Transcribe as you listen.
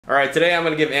Alright, today I'm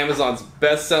going to give Amazon's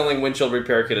best-selling windshield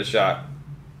repair kit a shot.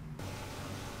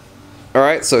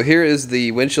 Alright, so here is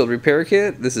the windshield repair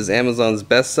kit. This is Amazon's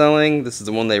best-selling. This is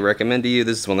the one they recommend to you.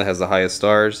 This is the one that has the highest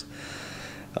stars.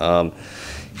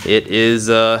 It is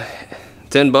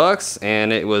 $10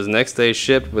 and it was next day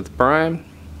shipped with Prime.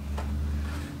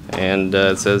 And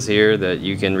it says here that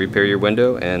you can repair your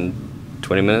window in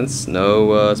 20 minutes,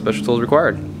 no special tools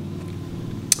required.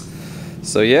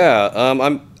 So yeah,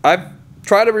 I've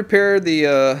tried to repair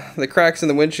the cracks in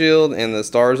the windshield and the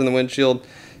stars in the windshield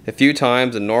a few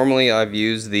times, and normally I've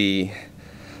used the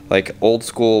like old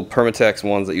school Permatex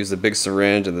ones that use the big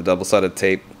syringe and the double-sided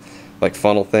tape like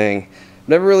funnel thing.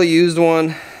 Never really used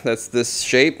one that's this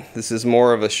shape. This is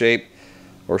more of a shape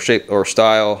or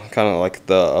style, kind of like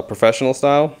the professional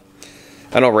style.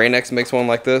 I know Rain-X makes one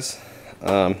like this.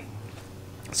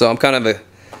 So I'm kind of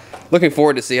looking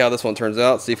forward to see how this one turns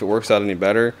out, see if it works out any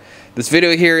better. This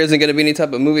video here isn't going to be any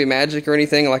type of movie magic or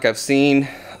anything like I've seen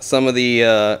some of the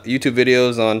YouTube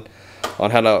videos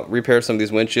on how to repair some of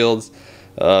these windshields.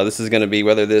 This is going to be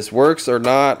whether this works or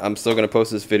not. I'm still going to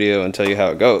post this video and tell you how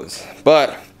it goes.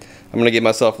 But I'm going to give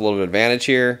myself a little bit of advantage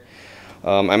here.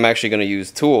 I'm actually going to use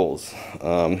tools.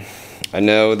 I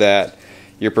know that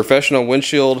your professional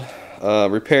windshield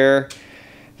repair,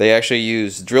 they actually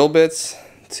use drill bits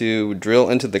to drill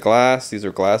into the glass. These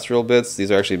are glass drill bits.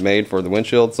 These are actually made for the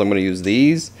windshield, so I'm going to use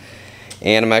these.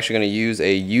 And I'm actually going to use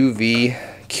a UV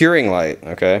curing light,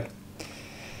 okay?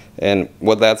 And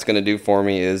what that's going to do for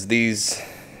me is these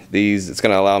it's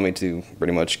going to allow me to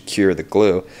pretty much cure the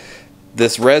glue.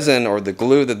 This resin or the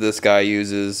glue that this guy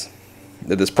uses,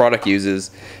 that this product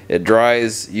uses, it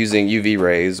dries using UV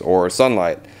rays or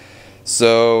sunlight.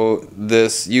 So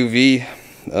this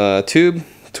UV tube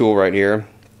tool right here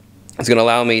is going to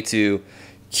allow me to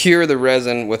cure the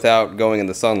resin without going in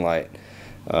the sunlight.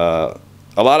 A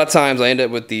lot of times I end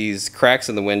up with these cracks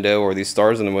in the window or these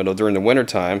stars in the window during the winter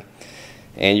time,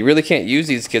 and you really can't use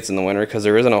these kits in the winter because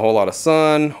there isn't a whole lot of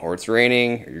sun, or it's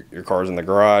raining, or your car's in the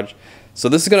garage. So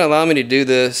this is going to allow me to do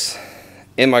this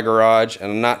in my garage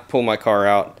and not pull my car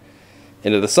out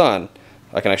into the sun.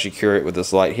 I can actually cure it with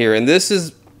this light here, and this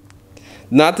is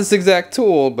not this exact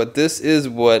tool, but this is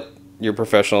what your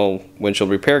professional windshield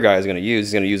repair guy is going to use.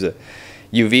 He's going to use a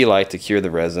UV light to cure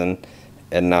the resin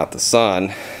and not the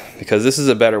sun, because this is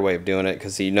a better way of doing it,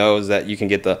 because he knows that you can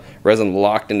get the resin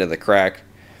locked into the crack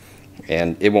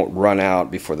and it won't run out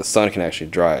before the sun can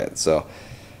actually dry it. So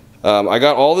I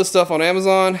got all this stuff on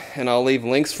Amazon, and I'll leave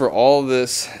links for all of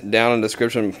this down in the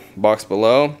description box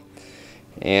below,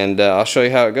 and I'll show you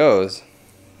how it goes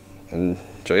and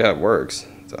show you how it works.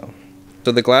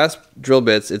 So the glass drill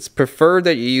bits, it's preferred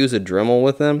that you use a Dremel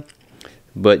with them,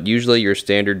 but usually your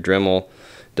standard Dremel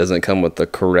doesn't come with the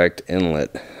correct inlet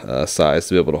size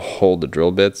to be able to hold the drill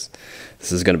bits.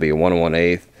 This is going to be a 1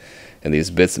 1/8, and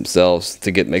these bits themselves,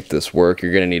 to make this work,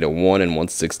 you're going to need a 1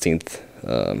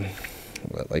 1/16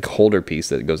 like holder piece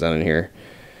that goes down in here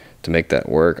to make that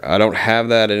work. I don't have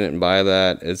that. I didn't buy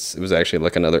that. It was actually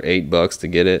like another $8 to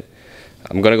get it.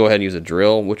 I'm going to go ahead and use a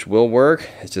drill, which will work.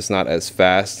 It's just not as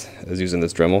fast as using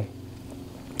this Dremel.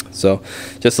 So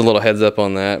just a little heads up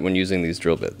on that when using these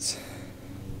drill bits.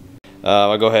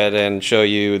 I'll go ahead and show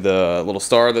you the little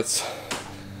star that's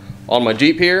on my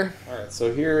Jeep here. Alright,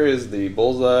 so here is the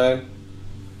bullseye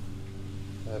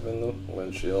I have in the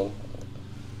windshield.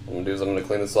 What I'm going to do is I'm going to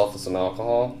clean this off with some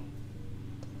alcohol.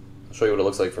 I'll show you what it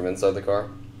looks like from inside the car.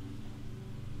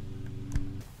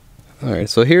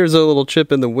 Alright, so here's a little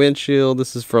chip in the windshield.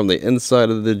 This is from the inside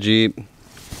of the Jeep.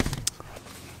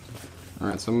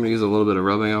 Alright, so I'm going to use a little bit of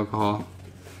rubbing alcohol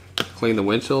to clean the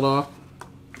windshield off.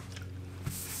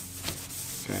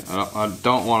 Okay, I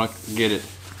don't want to get it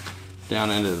down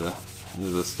into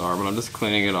the star, but I'm just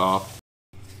cleaning it off.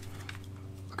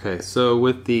 Okay, so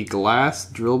with the glass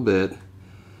drill bit,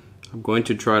 I'm going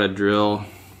to try to drill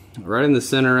right in the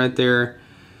center right there.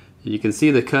 You can see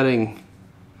the cutting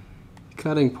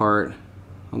part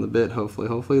on the bit. Hopefully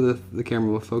the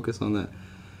camera will focus on that.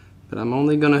 But I'm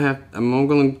only gonna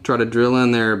try to drill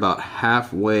in there about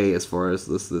halfway as far as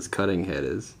this cutting head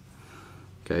is.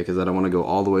 Okay, because I don't want to go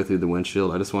all the way through the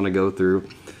windshield. I just want to go through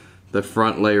the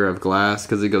front layer of glass,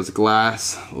 because it goes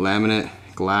glass, laminate,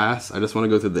 glass. I just want to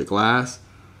go through the glass.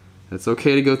 It's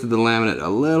okay to go through the laminate a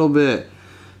little bit.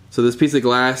 So this piece of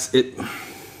glass,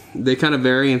 they kind of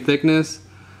vary in thickness.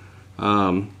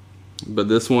 But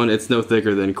this one, it's no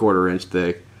thicker than 1/4 inch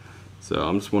thick. So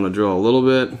I'm just want to drill a little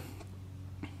bit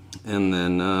and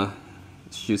then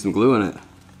shoot some glue in it.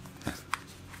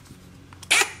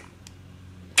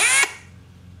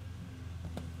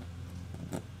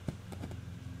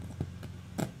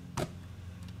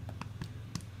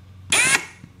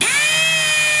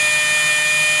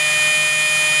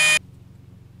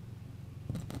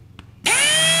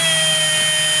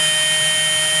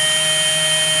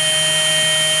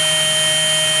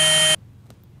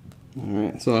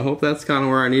 So I hope that's kind of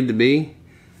where I need to be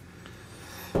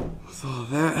with all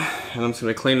of that. And I'm just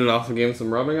going to clean it off again with some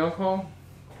rubbing alcohol.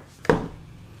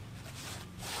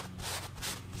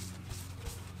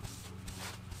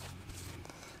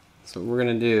 So what we're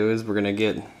going to do is we're going to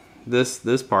get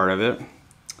this part of it.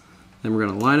 Then we're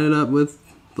going to line it up with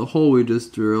the hole we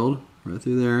just drilled right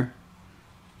through there.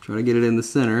 Try to get it in the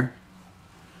center.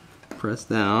 Press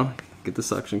down, get the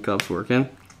suction cups working.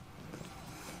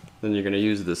 Then you're going to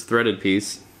use this threaded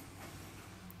piece.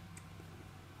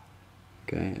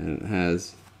 Okay, and it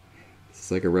has, it's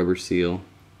like a rubber seal.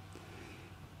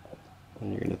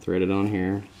 And you're going to thread it on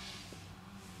here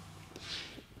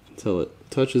until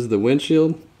it touches the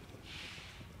windshield.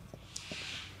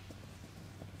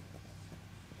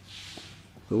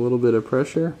 A little bit of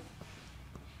pressure.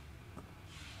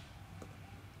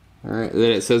 Alright,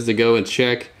 then it says to go and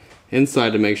check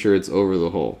inside to make sure it's over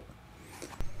the hole.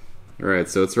 Alright,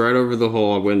 so it's right over the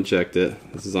hole. I went and checked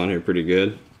it. This is on here pretty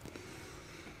good.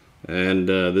 And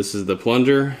this is the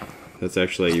plunger. That's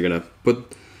actually, you're going to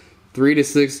put 3 to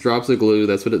 6 drops of glue.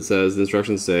 That's what it says, the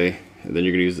instructions say. And then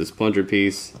you're going to use this plunger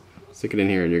piece, stick it in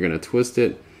here, and you're going to twist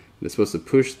it. And it's supposed to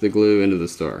push the glue into the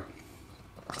star.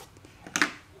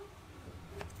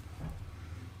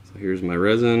 So here's my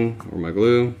resin, or my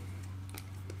glue.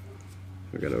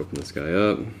 I gotta open this guy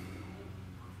up.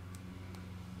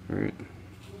 Alright,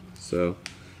 so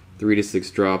 3 to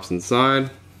 6 drops inside.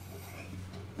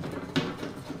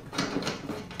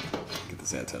 Get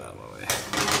this antenna out of my way.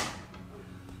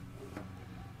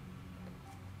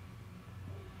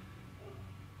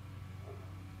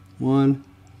 1,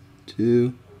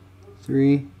 2,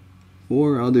 3,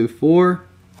 4. I'll do 4.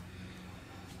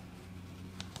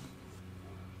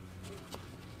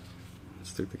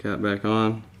 Stick the cap back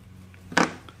on.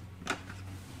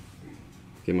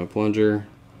 Get my plunger,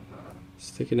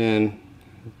 stick it in,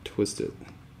 twist it.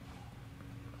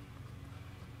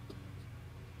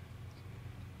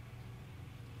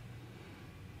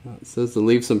 It says to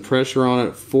leave some pressure on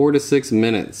it 4 to 6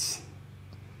 minutes.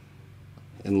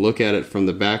 And look at it from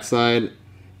the back side,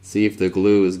 see if the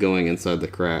glue is going inside the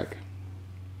crack.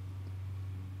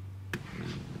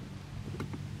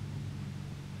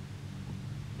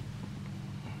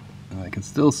 I can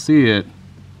still see it.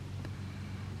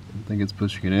 I think it's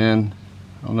pushing it in.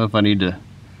 I don't know if I need to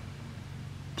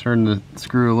turn the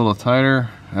screw a little tighter,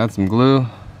 add some glue.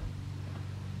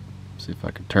 See if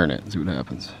I can turn it and see what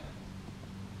happens.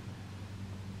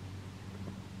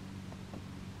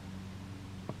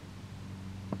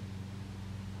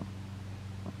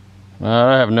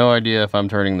 I have no idea if I'm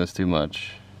turning this too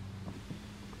much.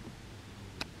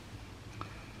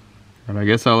 And I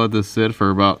guess I'll let this sit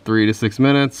for about 3 to 6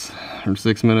 minutes, or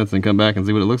 6 minutes, and come back and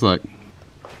see what it looks like.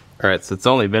 Alright, so it's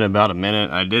only been about a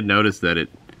minute. I did notice that it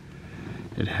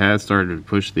has started to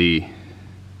push the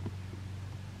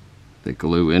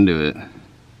glue into it.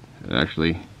 It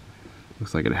actually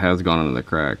looks like it has gone into the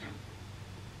crack.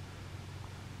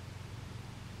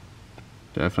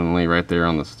 Definitely right there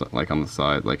on the like on the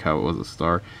side, like how it was a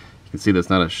star. You can see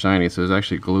that's not as shiny, so there's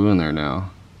actually glue in there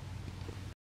now.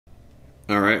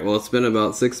 Alright, well it's been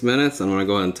about 6 minutes. I'm gonna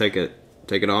go ahead and take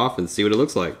it off and see what it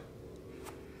looks like.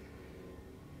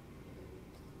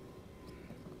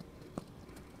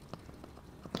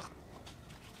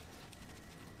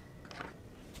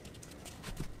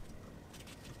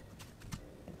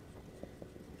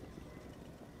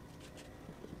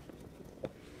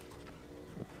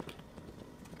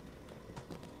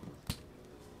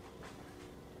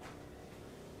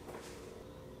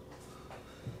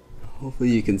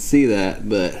 Hopefully you can see that,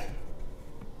 but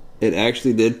it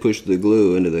actually did push the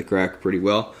glue into the crack pretty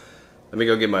well. Let me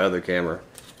go get my other camera.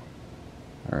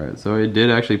 Alright, so it did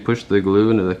actually push the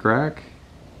glue into the crack.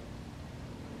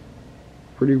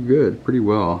 Pretty good, pretty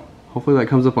well. Hopefully that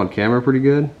comes up on camera pretty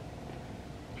good.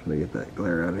 Try to get that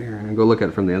glare out of here and go look at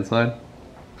it from the inside.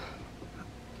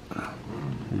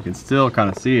 You can still kind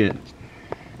of see it.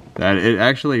 That it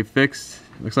actually fixed.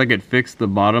 Looks like it fixed the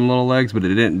bottom little legs, but it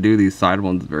didn't do these side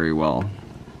ones very well.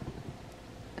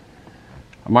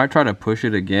 I might try to push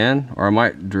it again, or I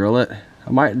might drill it. I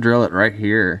might drill it right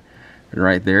here and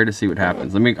right there to see what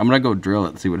happens. I'm gonna go drill it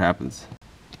and see what happens.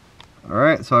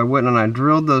 Alright, so I went and I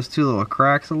drilled those 2 little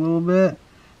cracks a little bit,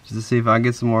 just to see if I can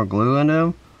get some more glue in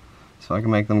them, so I can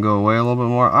make them go away a little bit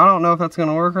more. I don't know if that's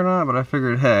gonna work or not, but I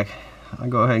figured, heck, I'll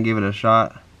go ahead and give it a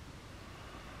shot.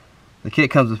 The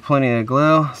kit comes with plenty of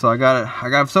glue, so I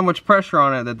got so much pressure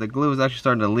on it that the glue is actually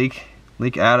starting to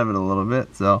leak out of it a little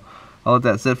bit. So I'll let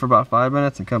that sit for about 5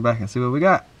 minutes and come back and see what we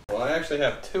got. Well, I actually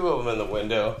have 2 of them in the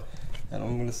window, and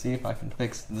I'm gonna see if I can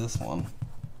fix this one.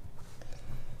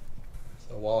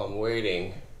 So while I'm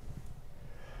waiting,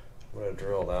 I'm gonna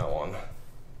drill that one.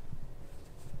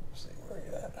 Let's see, where are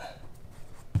you at?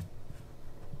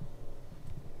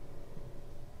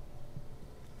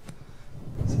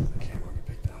 Let's see if the camera can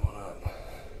pick that one up.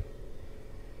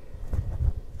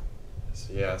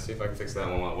 So yeah, see if I can fix that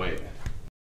one while I wait.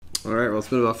 Alright, well, it's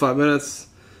been about 5 minutes.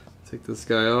 Take this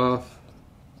guy off.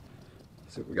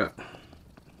 Let's see what we got.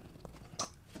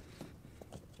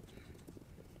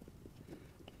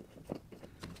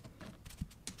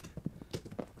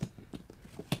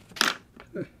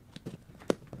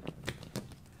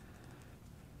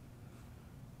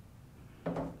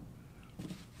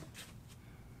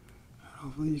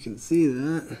 Hopefully you can see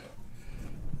that.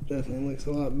 Definitely looks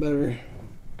a lot better.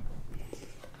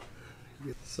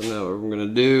 So now what we're gonna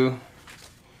do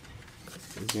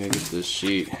is gonna get this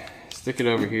sheet, stick it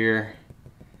over here,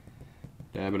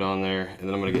 dab it on there, and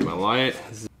then I'm gonna get my light,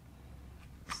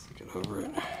 stick it over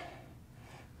it.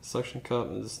 Suction cup,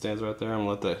 and it just stands right there. I'm gonna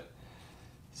let that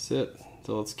sit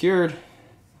until it's cured.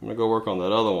 I'm gonna go work on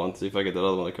that other one, see if I get that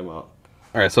other one to come out.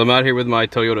 Alright, so I'm out here with my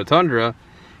Toyota Tundra,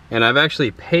 and I've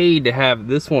actually paid to have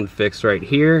this one fixed right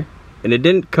here, and it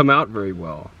didn't come out very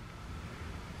well.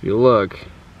 If you look,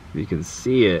 you can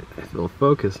see it, if it'll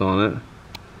focus on it.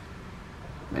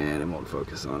 Man, it won't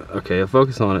focus on it. Okay, it'll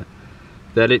focus on it.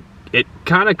 That it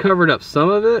kind of covered up some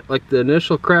of it, like the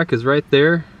initial crack is right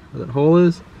there, where that hole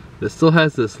is. It still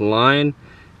has this line,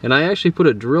 and I actually put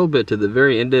a drill bit to the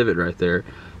very end of it right there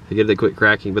to get it to quit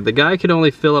cracking. But the guy could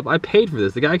only fill up, I paid for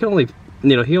this, the guy could only,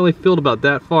 you know, he only filled about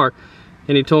that far,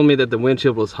 and he told me that the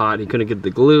windshield was hot, he couldn't get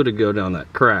the glue to go down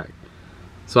that crack.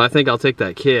 So I think I'll take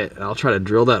that kit and I'll try to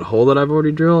drill that hole that I've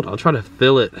already drilled. I'll try to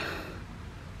fill it,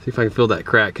 see if I can fill that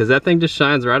crack, because that thing just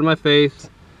shines right in my face.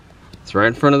 It's right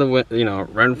in front of the, you know,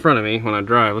 right in front of me when I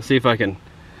drive. Let's see if I can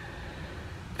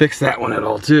fix that one at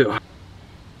all too.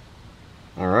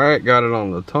 All right, got it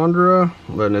on the Tundra,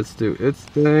 letting it do its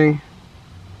thing.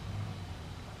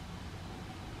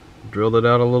 Drilled it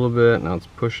out a little bit, now it's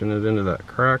pushing it into that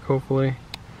crack hopefully.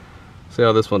 See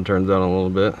how this one turns out in a little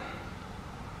bit.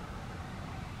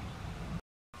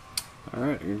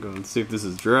 Alright, I'm gonna go and see if this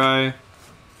is dry.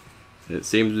 It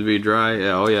seems to be dry.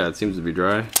 Yeah, oh yeah, it seems to be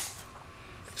dry.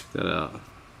 Check that out.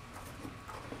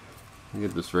 You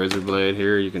get this razor blade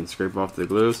here, you can scrape off the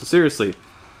glue. So seriously,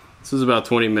 this was about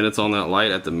 20 minutes on that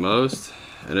light at the most,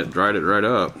 and it dried it right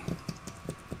up.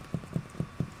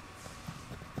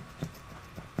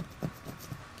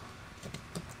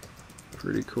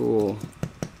 Pretty cool.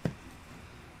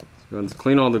 So let's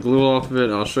clean all the glue off of it,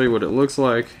 and I'll show you what it looks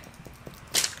like.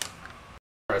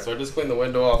 Alright, so I just cleaned the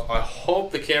window off. I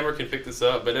hope the camera can pick this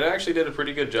up, but it actually did a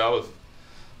pretty good job of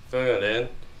filling it in.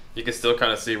 You can still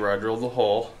kind of see where I drilled the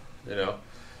hole, you know,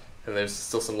 and there's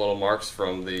still some little marks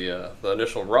from the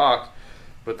initial rock,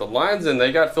 but the lines in,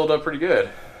 they got filled up pretty good.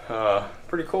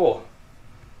 Pretty cool.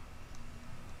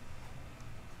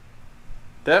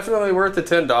 Definitely worth the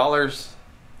 $10.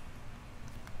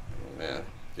 Man,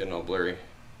 getting all blurry.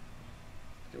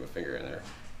 Get my finger in there.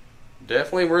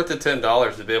 Definitely worth the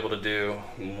 $10 to be able to do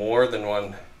more than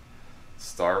one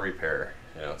star repair.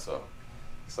 You know, so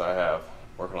I have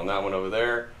working on that one over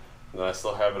there, and then I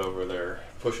still have it over there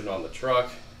pushing on the truck.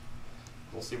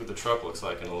 We'll see what the truck looks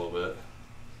like in a little bit.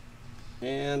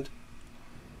 And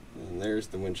there's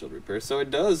the windshield repair. So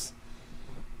it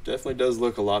definitely does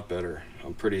look a lot better.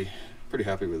 I'm pretty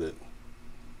happy with it.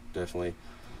 Definitely.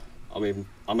 I mean,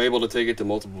 I'm able to take it to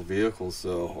multiple vehicles,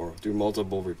 so, or do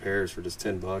multiple repairs for just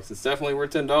 $10. It's definitely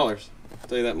worth $10. I'll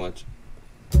tell you that much.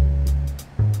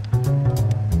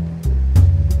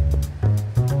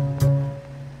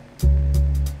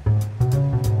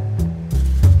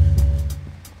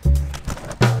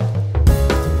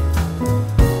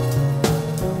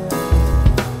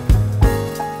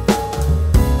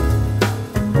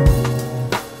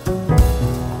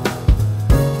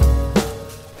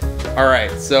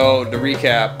 Alright, so to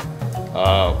recap,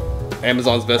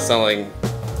 Amazon's best-selling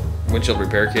windshield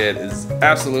repair kit is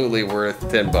absolutely worth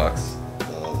 $10.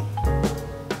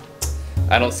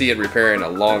 I don't see it repairing a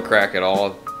long crack at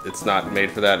all. It's not made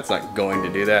for that. It's not going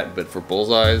to do that. But for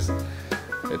bullseyes,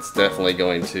 it's definitely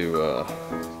going to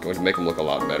make them look a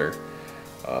lot better.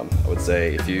 I would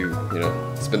say if you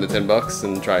spend the $10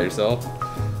 and try it yourself.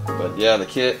 But yeah, the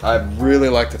kit, I really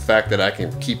like the fact that I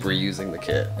can keep reusing the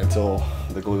kit until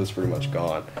the glue is pretty much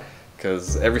gone.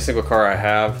 Because every single car I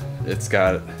have, it's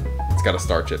got a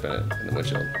star chip in it, in the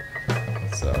windshield.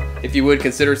 So if you would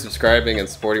consider subscribing and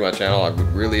supporting my channel, I would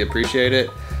really appreciate it.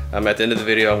 At the end of the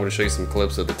video, I'm going to show you some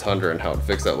clips of the Tundra and how to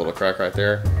fix that little crack right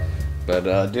there.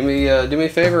 But do me a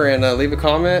favor and leave a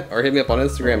comment or hit me up on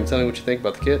Instagram and tell me what you think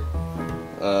about the kit.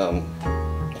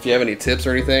 if you have any tips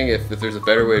or anything, if there's a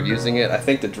better way of using it. I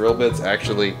think the drill bits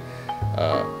actually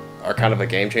are kind of a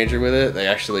game changer with it. They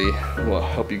actually will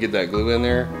help you get that glue in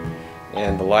there.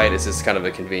 And the light is just kind of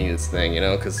a convenience thing, you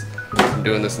know, because I'm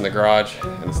doing this in the garage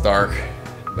and it's dark,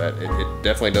 but it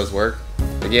definitely does work.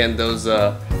 Again, those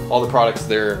all the products,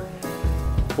 they're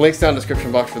links down in the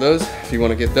description box for those if you want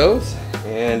to get those.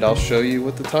 And I'll show you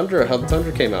what how the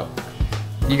Tundra came out.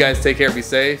 You guys take care, be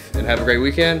safe, and have a great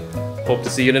weekend. Hope to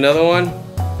see you in another one.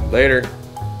 Later.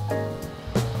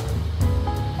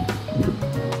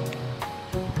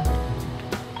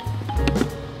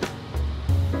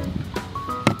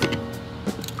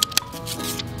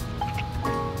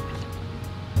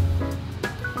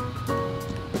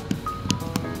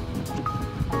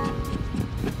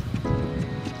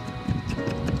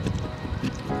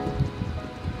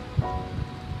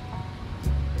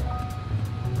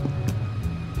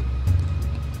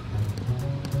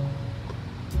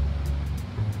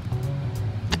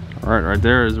 Alright, right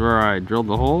there is where I drilled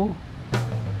the hole.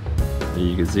 And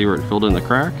you can see where it filled in the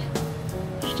crack.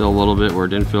 Still a little bit where it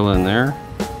didn't fill in there.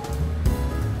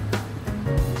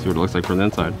 See what it looks like from the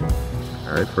inside.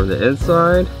 Alright, for the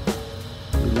inside,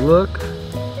 look.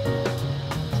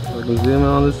 So I can zoom in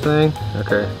on this thing.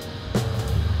 Okay.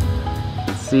 You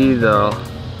can see the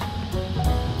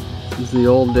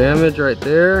old damage right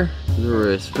there. This is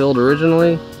where it's filled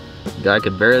originally. The guy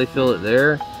could barely fill it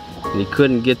there. And he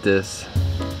couldn't get this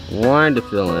line to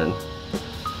fill in.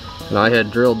 And I had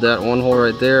drilled that one hole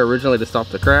right there originally to stop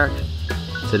the crack.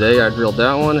 Today I drilled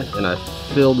that one and I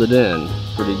filled it in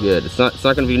pretty good. It's not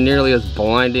going to be nearly as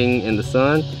blinding in the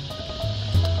sun.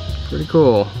 Pretty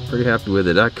cool. Pretty happy with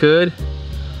it. I could,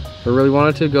 if I really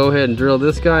wanted to, go ahead and drill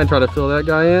this guy and try to fill that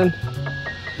guy in.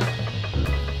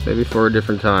 Maybe for a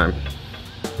different time.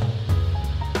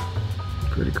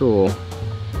 Pretty cool.